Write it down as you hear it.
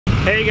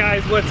Hey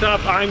guys, what's up?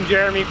 I'm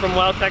Jeremy from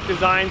Tech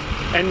Designs,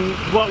 and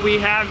what we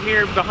have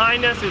here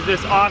behind us is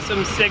this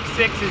awesome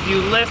 6.6. As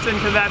you listen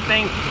to that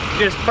thing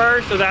just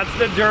purr, so that's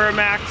the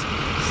Duramax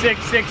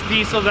 6.6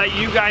 diesel that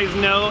you guys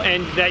know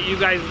and that you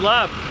guys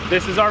love.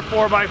 This is our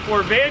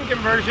 4x4 van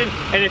conversion,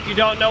 and if you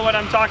don't know what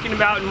I'm talking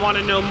about and want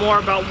to know more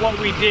about what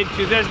we did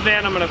to this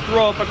van, I'm going to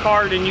throw up a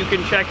card and you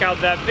can check out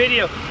that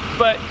video.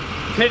 But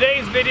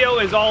today's video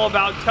is all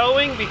about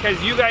towing,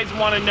 because you guys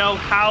want to know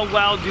how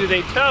well do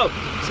they tow.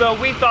 So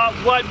we thought,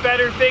 what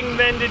better thing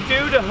than to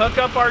do to hook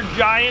up our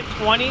giant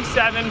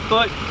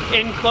 27-foot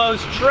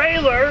enclosed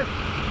trailer,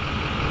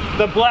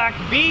 the Black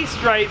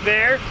Beast right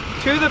there,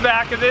 to the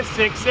back of this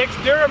 6.6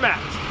 Duramax.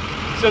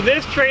 So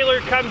this trailer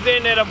comes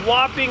in at a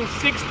whopping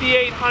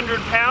 6,800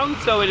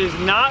 pounds, so it is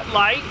not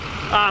light,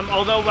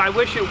 although I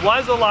wish it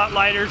was a lot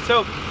lighter.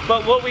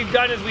 But what we've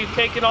done is we've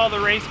taken all the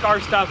race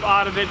car stuff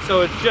out of it,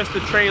 so it's just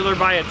a trailer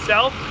by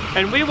itself.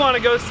 And we want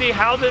to go see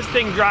how this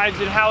thing drives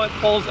and how it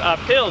pulls up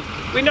hills.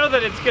 We know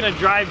that it's going to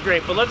drive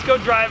great, but let's go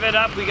drive it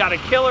up. We got a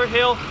killer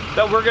hill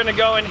that we're going to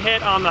go and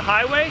hit on the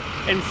highway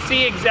and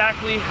see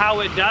exactly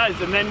how it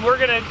does. And then what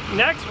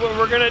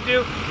we're going to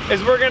do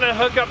is we're going to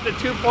hook up the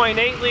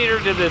 2.8 liter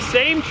to the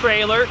same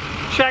trailer,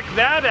 check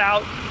that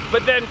out.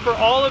 But then for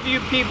all of you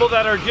people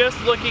that are just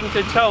looking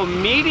to tow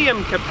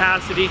medium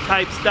capacity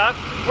type stuff,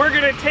 we're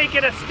going to take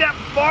it a step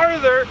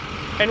farther,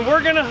 and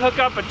we're going to hook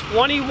up a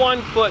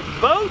 21-foot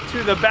boat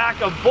to the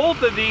back of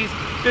both of these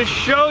to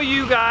show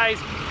you guys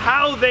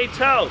how they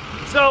tow.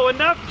 So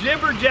enough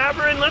jibber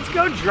jabbering, let's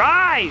go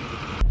drive.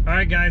 All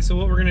right guys, so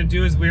what we're going to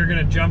do is we're going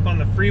to jump on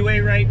the freeway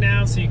right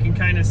now, so you can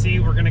kind of see,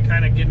 we're going to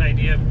kind of get an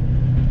idea of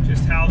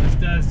just how this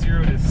does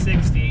 0 to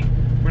 60.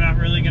 We're not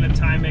really going to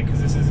time it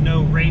because this is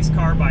no race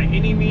car by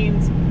any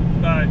means,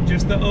 but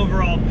just the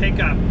overall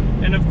pickup.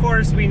 And of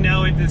course we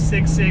know it, the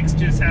 6.6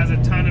 just has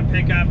a ton of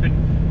pickup,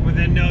 and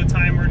within no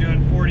time we're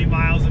doing 40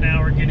 miles an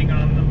hour getting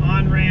on the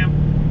on-ramp,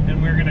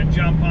 and we're going to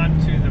jump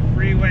onto the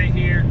freeway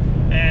here,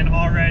 and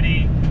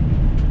already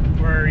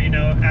we're, you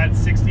know, at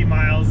 60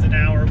 miles an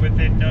hour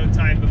within no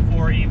time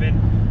before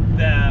even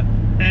the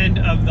end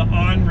of the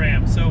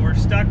on-ramp. So we're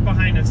stuck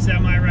behind a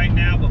semi right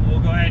now, but we'll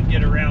go ahead and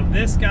get around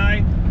this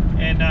guy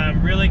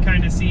and really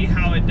kind of see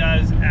how it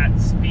does at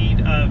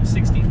speed of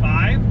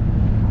 65.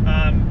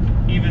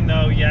 Even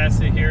though, yes,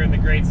 here in the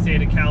great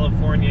state of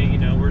California, you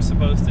know, we're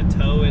supposed to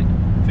tow at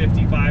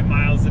 55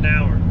 miles an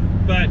hour.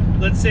 But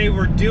let's say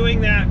we're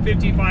doing that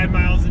 55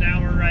 miles an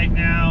hour right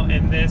now,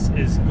 and this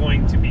is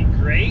going to be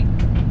great.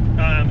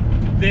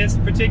 This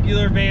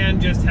particular van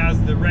just has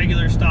the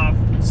regular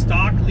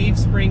stock leaf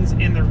springs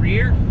in the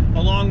rear,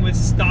 along with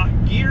stock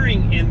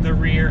gearing in the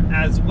rear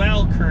as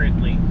well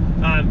currently.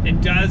 It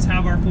does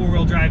have our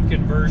four-wheel drive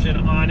conversion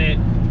on it,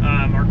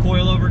 our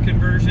coilover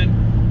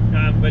conversion,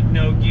 but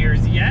no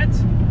gears yet.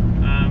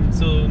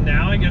 So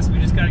now I guess we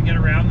just got to get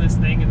around this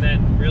thing and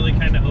then really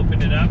kind of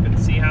open it up and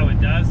see how it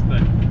does.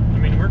 But I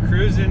mean, we're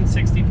cruising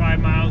 65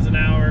 miles an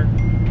hour,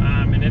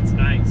 and it's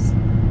nice.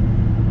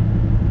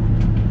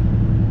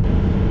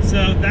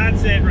 So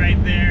that's it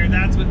right there.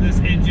 That's what this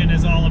engine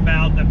is all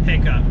about, the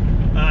pickup.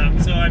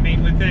 So I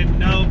mean, within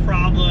no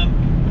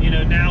problem, you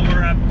know, now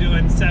we're up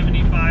doing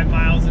 75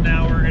 miles an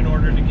hour in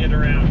order to get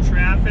around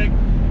traffic,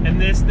 and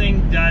this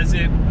thing does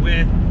it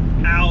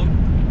without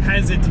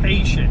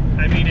hesitation.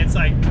 I mean, it's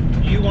like,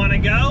 you want to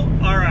go?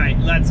 All right,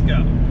 let's go.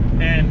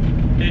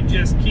 And it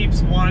just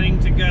keeps wanting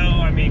to go.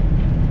 I mean,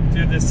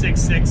 dude, the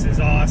 6.6 is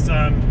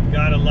awesome.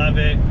 Gotta love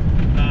it.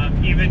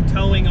 Even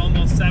towing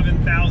almost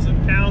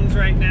 7,000 pounds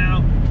right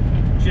now,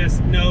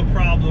 just no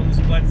problems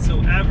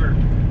whatsoever.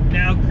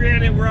 Now,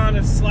 granted, we're on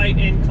a slight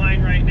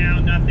incline right now,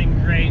 nothing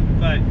great,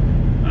 but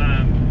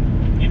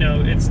you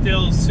know, it's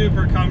still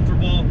super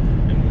comfortable.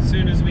 And as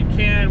soon as we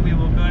can, we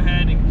will go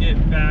ahead and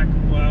get back.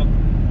 Well,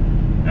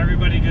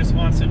 everybody just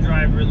wants to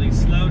drive really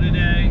slow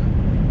today.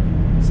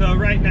 So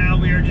right now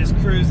we are just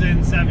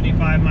cruising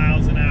 75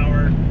 miles an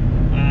hour,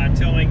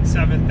 towing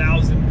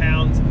 7,000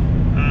 pounds.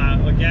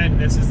 Again,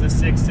 this is the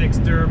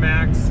 6.6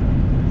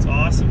 Duramax. It's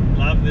awesome.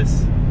 Love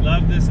this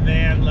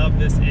van, love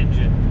this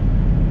engine.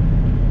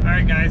 All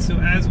right guys, so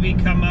as we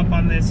come up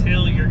on this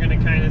hill, you're going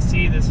to kind of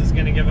see this is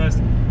going to give us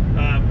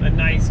a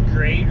nice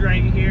grade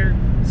right here,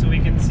 so we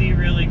can see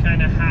really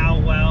kind of how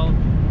well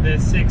the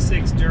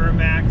 6.6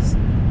 Duramax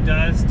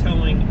does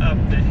towing up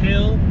the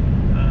hill.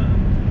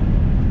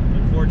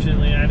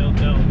 Unfortunately, I don't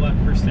know what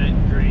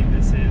percent grade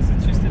this is.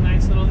 It's just a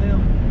nice little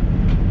hill.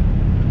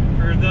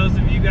 For those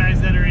of you guys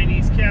that are in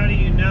East County,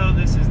 you know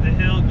this is the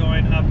hill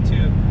going up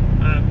to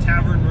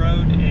Tavern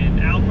Road in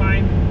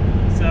Alpine.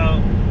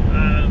 So,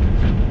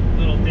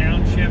 little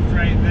downshift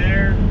right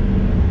there.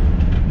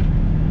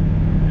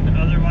 And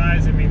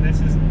otherwise, I mean, this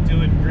is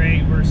doing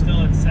great. We're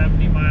still at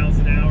 70 miles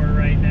an hour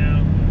right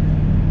now.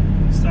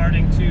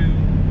 Starting to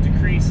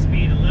decrease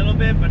speed a little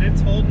bit, but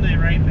it's holding it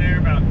right there,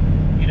 about,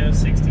 you know,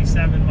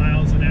 67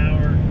 miles an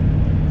hour.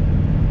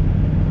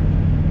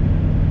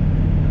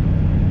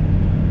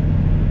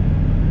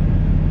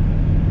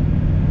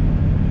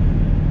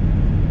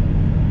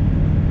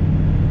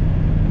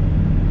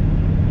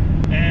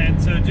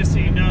 just so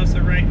you know, so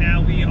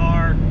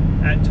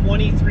at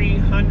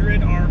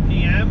 2,300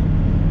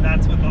 RPM.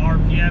 That's what the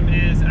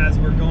RPM is as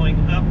we're going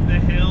up the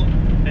hill,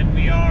 and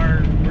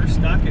we're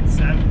stuck at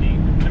 70.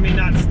 I mean,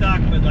 not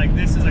stuck, but like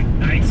this is a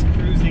nice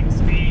cruising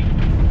speed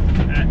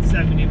at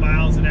 70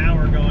 miles an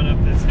hour going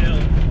up this hill,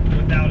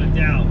 without a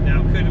doubt.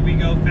 Now, could we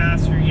go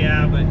faster?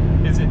 Yeah, but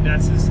is it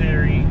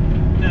necessary?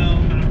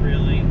 No, not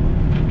really.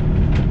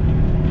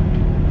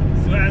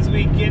 So as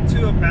we get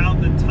to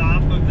about the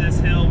top of this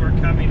hill we're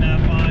coming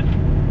up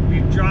on,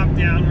 we've dropped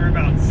down. We're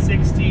about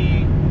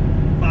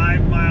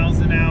 65 miles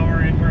an hour,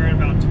 and we're at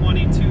about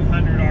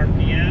 2,200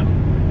 RPM.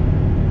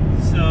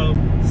 So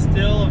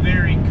still a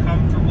very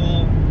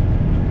comfortable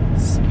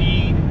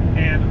speed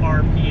and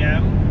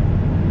RPM.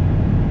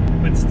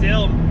 But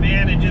still,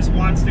 man, it just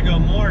wants to go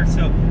more.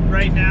 So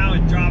right now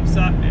it drops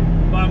up, it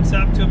bumps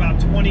up to about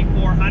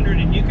 2,400,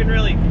 and you can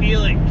really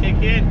feel it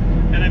kick in.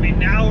 And I mean,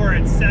 now we're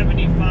at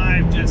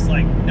 75, just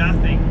like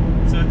nothing.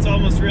 So it's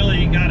almost really,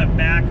 you gotta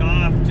back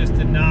off just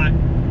to not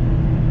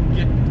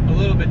get a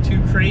little bit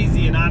too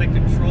crazy and out of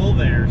control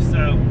there.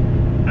 So,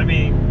 I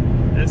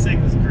mean, this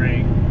thing is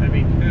great. I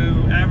mean,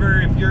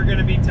 whoever, if you're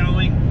gonna be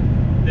towing,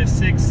 this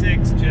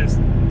 6.6 just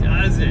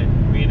does it.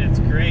 I mean, it's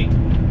great.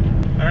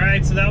 All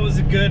right, so that was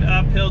a good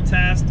uphill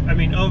test. I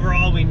mean,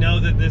 overall, we know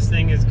that this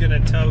thing is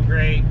gonna tow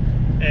great.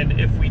 And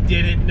if we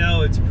didn't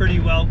know, it's pretty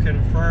well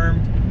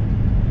confirmed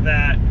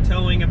that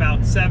towing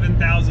about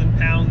 7,000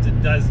 pounds,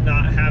 it does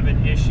not have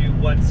an issue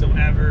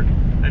whatsoever.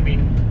 I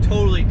mean,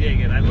 totally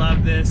dig it. I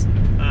love this.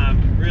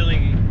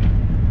 Really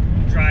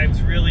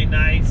drives really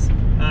nice.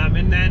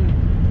 And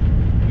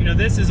then, you know,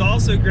 this is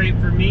also great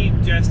for me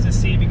just to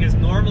see, because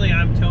normally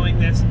I'm towing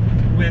this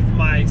with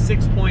my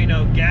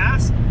 6.0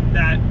 gas.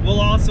 That we'll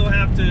also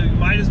have to,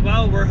 might as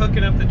well, we're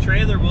hooking up the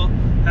trailer, we'll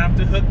have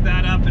to hook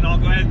that up, and I'll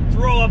go ahead and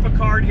throw up a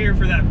card here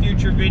for that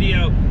future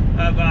video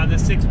of the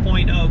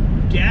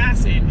 6.0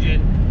 gas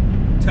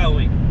engine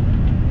towing.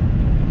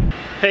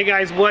 Hey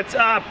guys, what's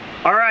up?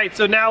 All right,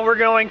 so now we're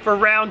going for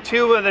round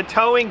 2 of the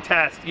towing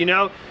test. You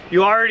know,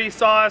 you already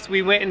saw us,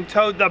 we went and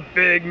towed the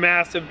big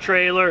massive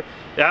trailer.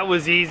 That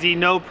was easy,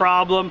 no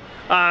problem.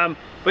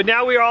 But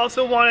now we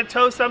also want to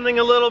tow something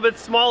a little bit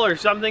smaller,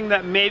 something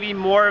that maybe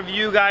more of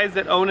you guys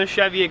that own a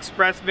Chevy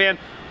Express van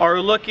are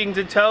looking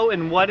to tow.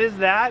 And what is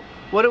that?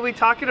 What are we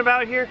talking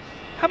about here?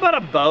 How about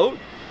a boat?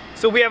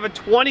 So we have a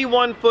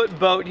 21-foot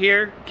boat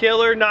here,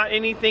 killer, not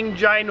anything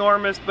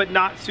ginormous, but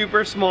not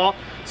super small.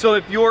 So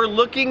if you're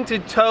looking to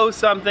tow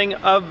something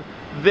of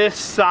this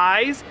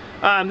size,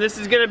 this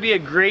is gonna be a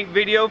great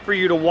video for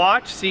you to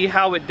watch, see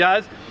how it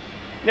does.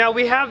 Now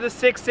we have the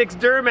 6.6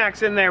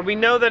 Duramax in there. We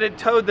know that it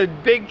towed the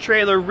big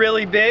trailer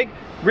really big,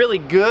 really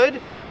good.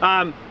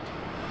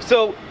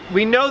 So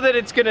we know that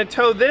it's gonna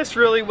tow this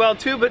really well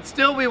too, but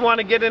still we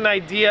wanna get an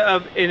idea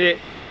of it,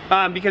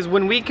 because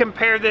when we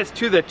compare this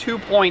to the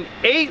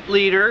 2.8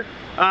 liter,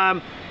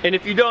 and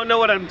if you don't know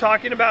what I'm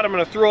talking about, I'm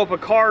gonna throw up a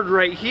card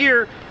right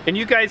here, and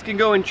you guys can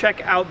go and check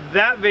out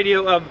that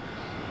video of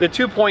the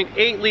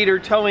 2.8 liter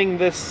towing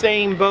the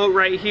same boat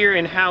right here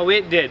and how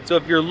it did. So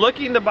if you're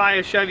looking to buy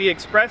a Chevy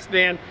Express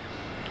van,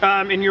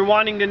 and you're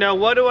wanting to know,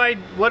 what do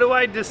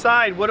I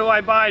decide? What do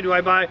I buy? Do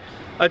I buy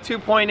a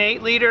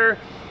 2.8 liter?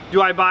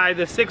 Do I buy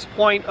the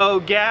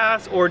 6.0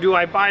 gas, or do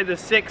I buy the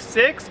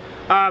 6.6?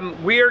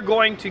 We are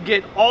going to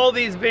get all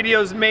these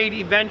videos made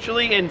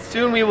eventually, and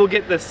soon we will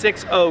get the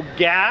 6.0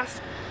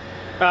 gas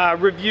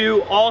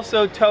review,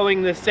 also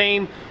towing the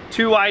same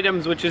 2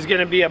 items, which is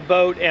going to be a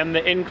boat and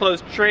the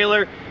enclosed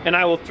trailer, and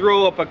I will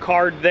throw up a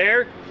card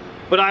there.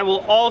 But I will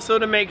also,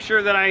 to make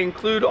sure that I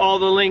include all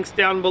the links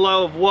down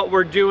below of what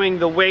we're doing,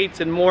 the weights,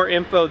 and more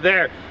info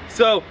there.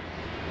 So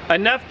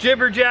enough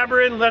jibber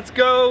jabbering, let's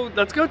go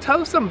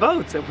tow some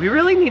boats. We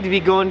really need to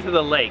be going to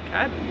the lake.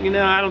 I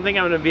don't think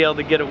I'm going to be able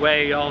to get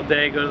away all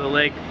day, go to the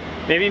lake.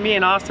 Maybe me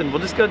and Austin, we'll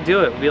just go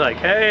do it. We'll be like,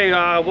 hey,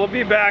 we'll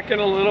be back in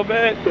a little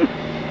bit.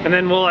 And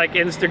then we'll like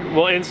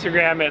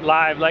Instagram it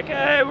live, like,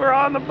 hey, we're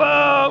on the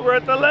boat, we're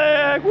at the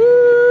lake,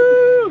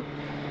 woo!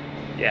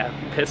 Yeah,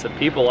 piss the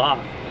people off.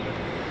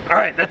 All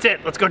right, that's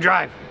it, let's go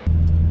drive.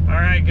 All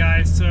right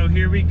guys, so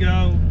here we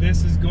go.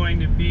 This is going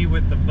to be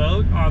with the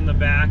boat on the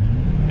back.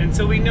 And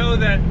so we know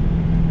that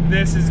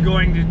this is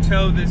going to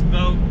tow this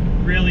boat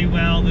really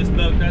well. This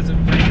boat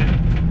doesn't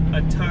weigh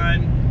a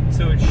ton,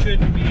 so it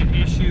shouldn't be an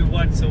issue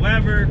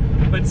whatsoever,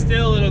 but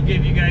still it'll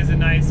give you guys a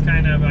nice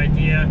kind of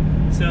idea.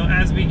 So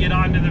as we get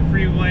onto the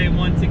freeway,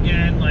 once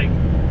again, like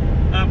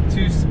up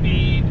to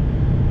speed,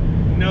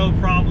 no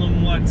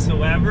problem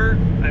whatsoever.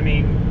 I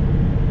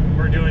mean,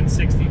 we're doing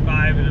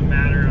 65 in a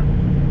matter of,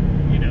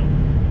 you know,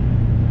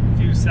 a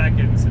few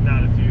seconds, and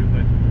not a few,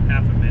 but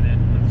half a minute,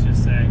 let's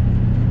just say.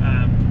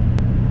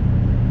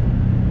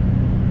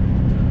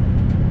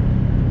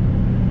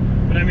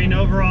 But I mean,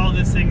 overall,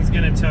 this thing's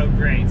gonna tow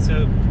great.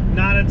 So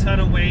not a ton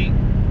of weight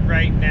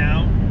right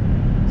now.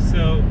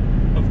 So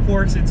of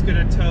course it's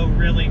gonna tow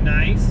really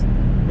nice.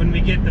 When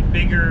we get the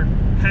bigger,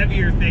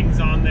 heavier things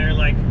on there,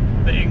 like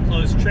the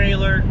enclosed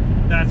trailer,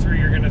 that's where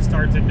you're gonna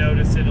start to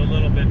notice it a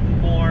little bit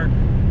more.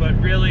 But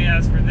really,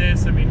 as for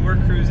this, I mean, we're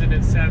cruising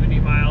at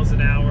 70 miles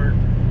an hour,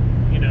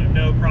 you know,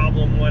 no problem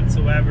problem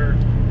whatsoever.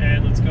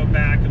 And let's go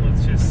back and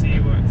let's just see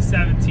what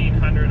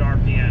 1700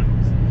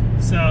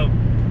 RPMs. So,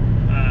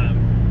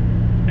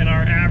 and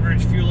our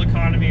average fuel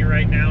economy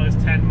right now is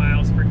 10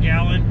 miles per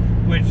gallon,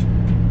 which,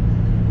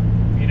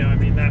 you know, I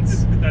mean,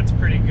 that's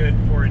pretty good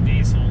for a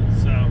diesel.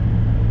 So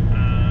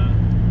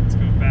let's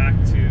go back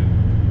to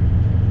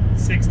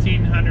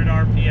 1600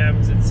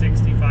 RPMs at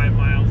 65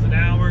 miles an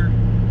hour.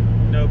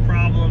 No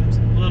problems.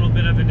 A little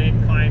bit of an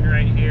incline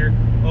right here.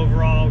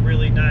 Overall,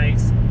 really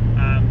nice.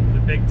 The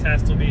big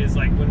test will be is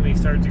like when we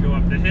start to go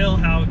up the hill,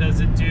 how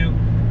does it do?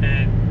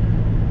 And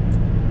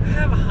I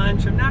have a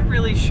hunch, I'm not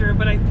really sure,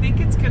 but I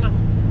think it's gonna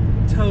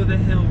tow the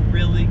hill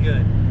really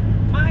good.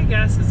 My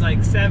guess is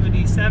like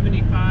 70,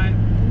 75,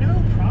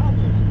 no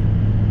problem.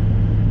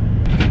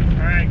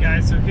 All right,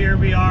 guys, so here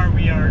we are.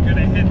 We are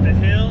gonna hit the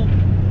hill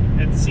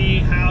and see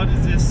how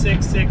does this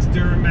 6.6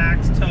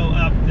 Duramax tow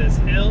up this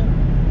hill.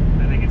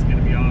 I think it's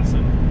gonna be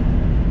awesome.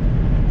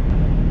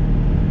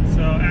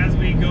 So as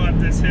we go up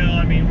this hill,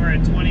 I mean, we're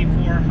at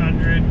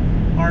 2400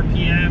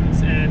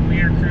 RPMs and we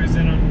are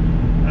cruising on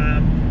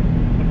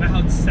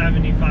about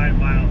 75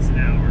 miles an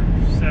hour.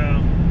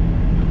 So,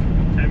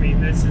 I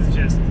mean, this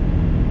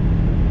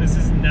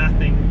is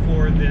nothing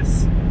for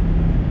this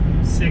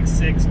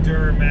 6.6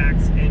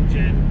 Duramax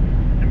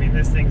engine. I mean,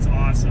 this thing's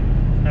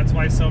awesome. That's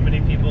why so many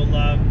people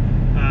love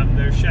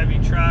their Chevy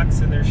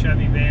trucks and their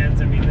Chevy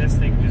vans. I mean, this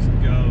thing just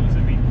goes. I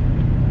mean,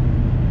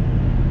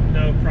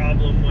 no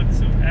problem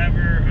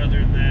whatsoever other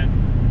than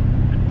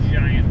a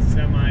giant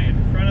semi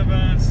in front of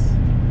us.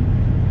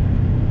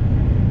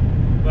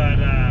 But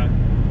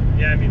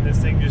yeah, I mean, this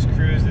thing just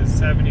cruises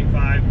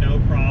 75, no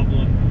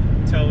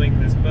problem towing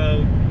this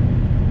boat.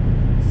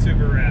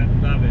 Super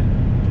rad, love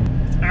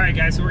it. All right,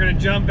 guys, so we're gonna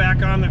jump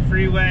back on the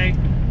freeway.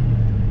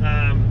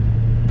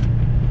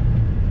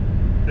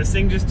 This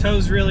thing just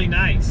tows really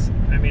nice.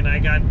 I mean, I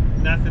got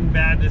nothing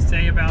bad to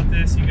say about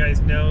this. You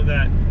guys know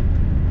that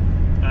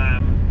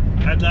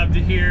I'd love to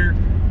hear,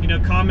 you know,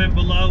 comment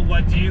below,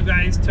 what do you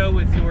guys tow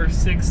with your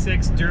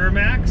 6.6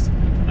 Duramax?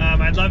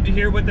 I'd love to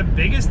hear what the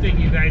biggest thing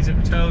you guys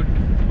have towed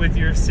with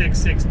your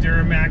 6.6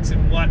 Duramax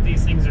and what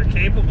these things are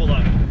capable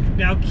of.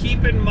 Now,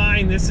 keep in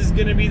mind, this is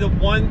going to be the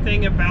one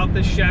thing about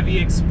the Chevy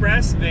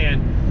Express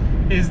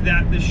van, is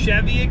that the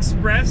Chevy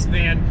Express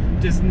van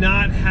does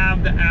not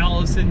have the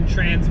Allison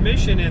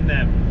transmission in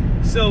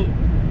them. So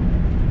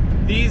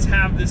these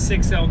have the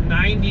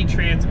 6L90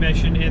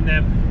 transmission in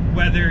them,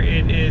 whether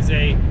it is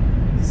a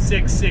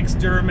 6.6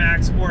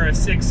 Duramax or a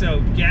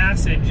 6.0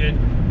 gas engine.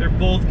 They're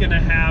both going to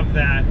have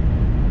that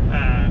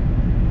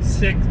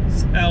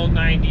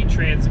 6L90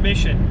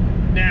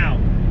 transmission. Now,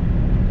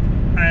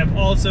 I have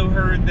also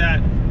heard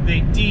that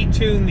they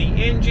detune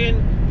the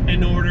engine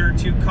in order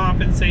to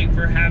compensate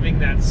for having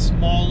that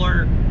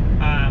smaller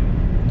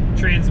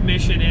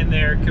transmission in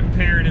there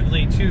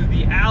comparatively to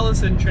the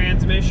Allison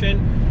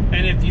transmission.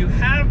 And if you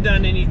have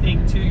done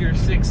anything to your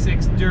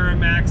 6.6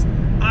 Duramax,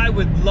 I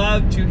would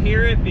love to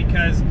hear it,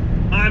 because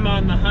I'm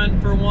on the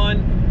hunt for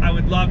one. I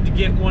would love to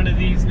get one of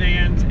these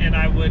vans, and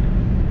I would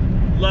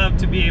love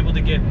to be able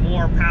to get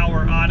more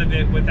power out of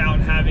it without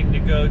having to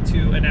go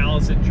to an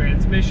Allison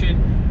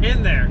transmission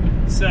in there.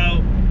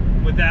 So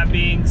with that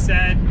being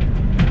said,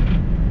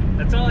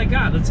 that's all I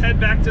got. Let's head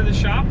back to the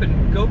shop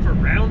and go for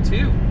round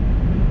 2.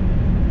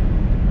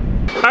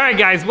 All right,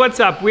 guys, what's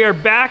up? We are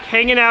back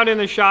hanging out in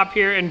the shop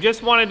here, and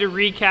just wanted to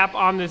recap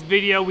on this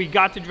video. We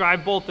got to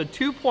drive both the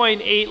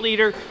 2.8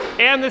 liter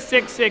and the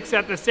 6.6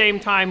 at the same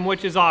time,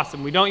 which is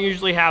awesome. We don't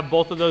usually have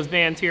both of those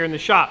vans here in the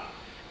shop.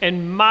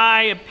 In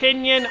my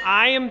opinion,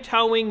 I am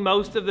towing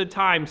most of the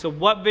time. So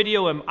what van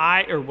am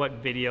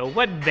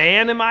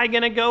I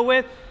gonna go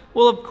with?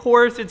 Well, of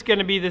course, it's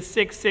gonna be the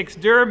 6.6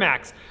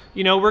 Duramax.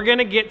 You know, we're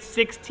gonna get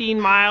 16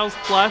 miles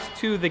plus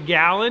to the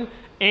gallon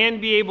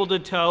and be able to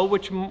tow,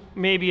 which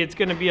maybe it's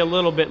gonna be a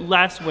little bit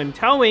less when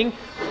towing.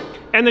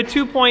 And the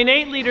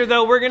 2.8 liter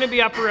though, we're gonna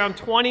be up around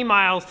 20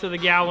 miles to the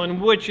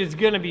gallon, which is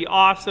gonna be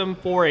awesome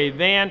for a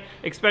van,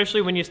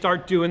 especially when you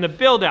start doing the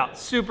build out.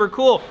 Super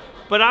cool.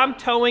 But I'm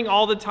towing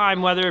all the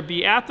time, whether it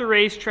be at the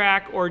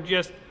racetrack or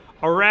just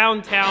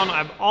around town.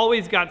 I've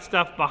always got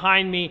stuff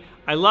behind me.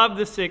 I love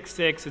the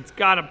 6.6. It's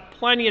got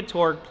plenty of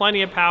torque,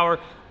 plenty of power.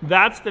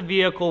 That's the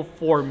vehicle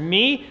for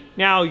me.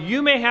 Now,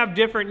 you may have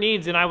different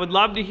needs, and I would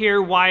love to hear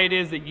why it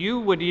is that you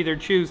would either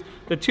choose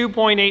the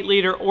 2.8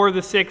 liter or the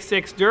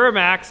 6.6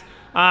 Duramax.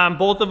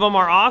 Both of them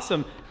are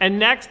awesome. And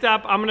next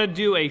up, I'm gonna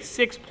do a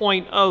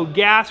 6.0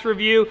 gas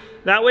review.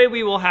 That way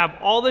we will have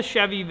all the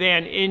Chevy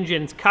van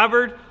engines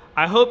covered.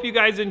 I hope you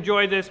guys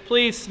enjoy this.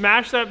 Please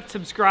smash that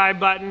subscribe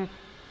button,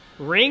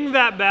 ring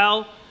that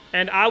bell,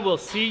 and I will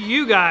see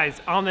you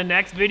guys on the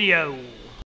next video.